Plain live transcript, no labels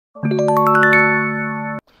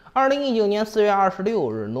2019年4月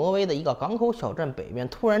26日，挪威的一个港口小镇北边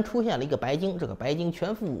突然出现了一个白鲸。这个白鲸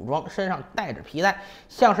全副武装，身上带着皮带，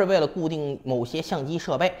像是为了固定某些相机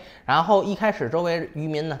设备。然后一开始，周围渔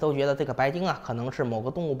民呢都觉得这个白鲸啊可能是某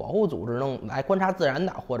个动物保护组织用来观察自然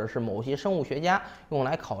的，或者是某些生物学家用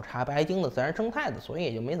来考察白鲸的自然生态的，所以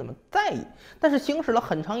也就没怎么在意。但是行驶了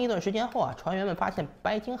很长一段时间后啊，船员们发现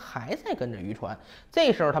白鲸还在跟着渔船。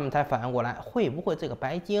这时候他们才反应过来，会不会这个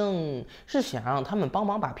白鲸是想让他们帮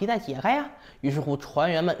忙把皮带解开呀？于是乎，船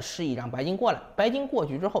员们示意让白鲸过来。白鲸过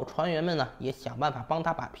去之后，船员们呢也想办法帮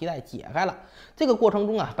他把皮带解开了。这个过程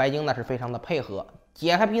中啊，白鲸那是非常的配合。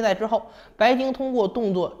解开皮带之后，白鲸通过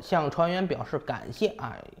动作向船员表示感谢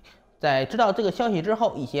啊。在知道这个消息之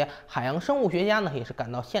后，一些海洋生物学家呢也是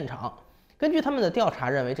赶到现场。根据他们的调查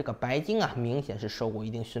认为，这个白鲸啊明显是受过一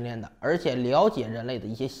定训练的，而且了解人类的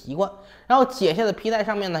一些习惯。然后解下的皮带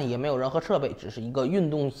上面呢也没有任何设备，只是一个运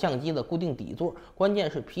动相机的固定底座。关键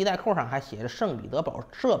是皮带扣上还写着圣彼得堡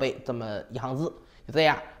设备这么一行字。就这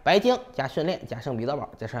样，白鲸加训练加圣彼得堡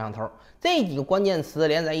加摄像头这几个关键词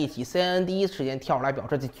连在一起 ，CNN 第一时间跳出来表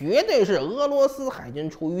示，这绝对是俄罗斯海军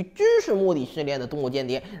出于军事目的训练的动物间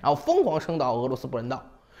谍，然后疯狂声讨俄罗斯不人道。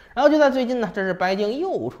然后就在最近呢，这只白鲸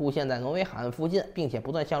又出现在挪威海岸附近，并且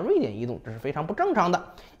不断向瑞典移动，这是非常不正常的。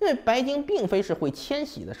因为白鲸并非是会迁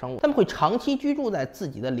徙的生物，它们会长期居住在自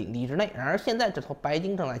己的领地之内。然而现在这头白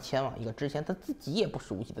鲸正在前往一个之前它自己也不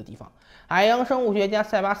熟悉的地方。海洋生物学家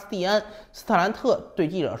塞巴斯蒂安·斯特兰特对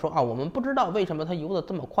记者说：“啊，我们不知道为什么它游得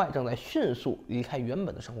这么快，正在迅速离开原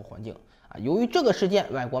本的生活环境。”由于这个事件，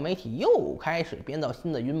外国媒体又开始编造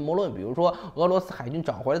新的阴谋论，比如说俄罗斯海军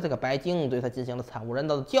找回了这个白鲸，对他进行了惨无人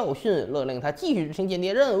道的教训，勒令他继续执行间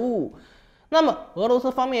谍任务。那么俄罗斯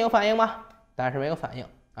方面有反应吗？但是没有反应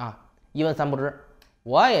啊，一问三不知。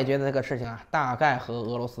我也觉得这个事情啊，大概和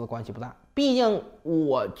俄罗斯关系不大，毕竟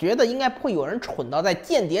我觉得应该不会有人蠢到在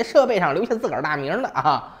间谍设备上留下自个儿大名的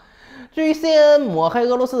啊。至于 CNN 抹黑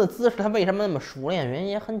俄罗斯的姿势，它为什么那么熟练？原因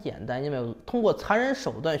也很简单，因为通过残忍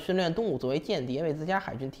手段训练动物作为间谍，为自家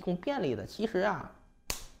海军提供便利的，其实啊，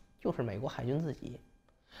就是美国海军自己。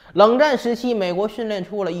冷战时期，美国训练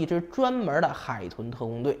出了一支专门的海豚特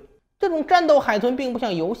工队。这种战斗海豚并不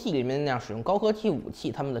像游戏里面那样使用高科技武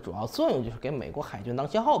器，它们的主要作用就是给美国海军当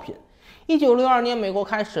消耗品。1962年，美国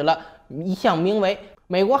开始了一项名为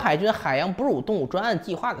美国海军海洋哺乳动物专案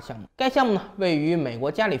计划的项目。该项目呢，位于美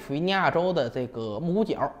国加利福尼亚州的这个木谷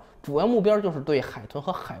角，主要目标就是对海豚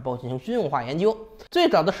和海豹进行军用化研究。最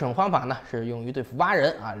早的使用方法呢，是用于对付蛙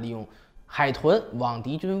人啊，利用海豚往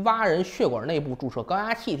敌军蛙人血管内部注射高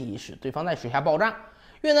压气体，使对方在水下爆炸。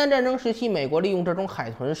越南战争时期，美国利用这种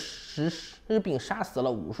海豚实施并杀死了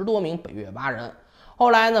50多名北越蛙人。后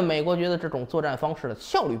来呢，美国觉得这种作战方式的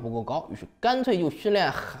效率不够高，于是干脆就训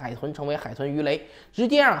练海豚成为海豚鱼雷，直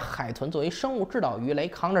接让海豚作为生物制导鱼雷，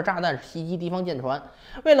扛着炸弹袭击敌方舰船。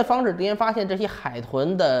为了防止敌人发现这些海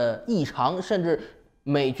豚的异常，甚至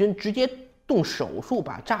美军直接动手术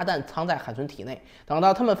把炸弹藏在海豚体内，等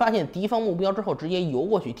到他们发现敌方目标之后，直接游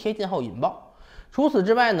过去贴近后引爆。除此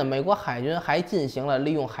之外呢，美国海军还进行了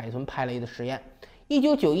利用海豚拍雷的实验。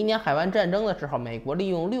1991年海湾战争的时候，美国利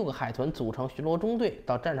用6个海豚组成巡逻中队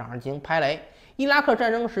到战场上进行拍雷。伊拉克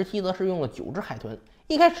战争时期则是用了9只海豚。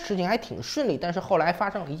一开始事情还挺顺利，但是后来发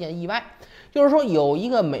生了一件意外，就是说有一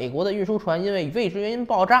个美国的运输船因为未知原因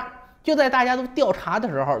爆炸。就在大家都调查的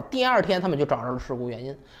时候，第2天他们就找着了事故原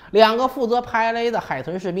因。2个负责拍雷的海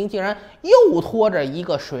豚士兵竟然又拖着一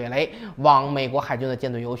个水雷往美国海军的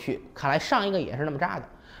舰队游去，看来上一个也是那么炸的。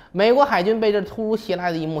美国海军被这突如其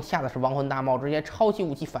来的一幕吓得是亡魂大冒，直接抄起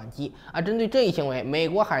武器反击啊！针对这一行为，美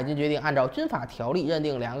国海军决定按照军法条例认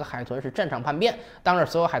定2个海豚是战场叛变，当着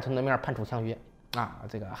所有海豚的面判处枪决。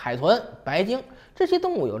这个海豚、白鲸这些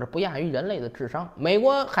动物有着不亚于人类的智商，美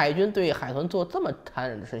国海军对海豚做这么残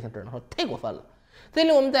忍的事情，只能说太过分了。这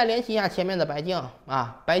里我们再联系一下前面的白鲸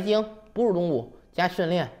白鲸哺乳动物加训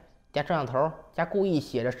练加摄像头加故意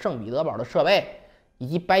写着圣彼得堡的设备，以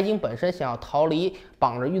及白鲸本身想要逃离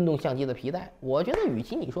绑着运动相机的皮带，我觉得与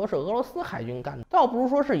其你说是俄罗斯海军干的，倒不如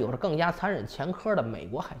说是有着更加残忍前科的美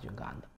国海军干的。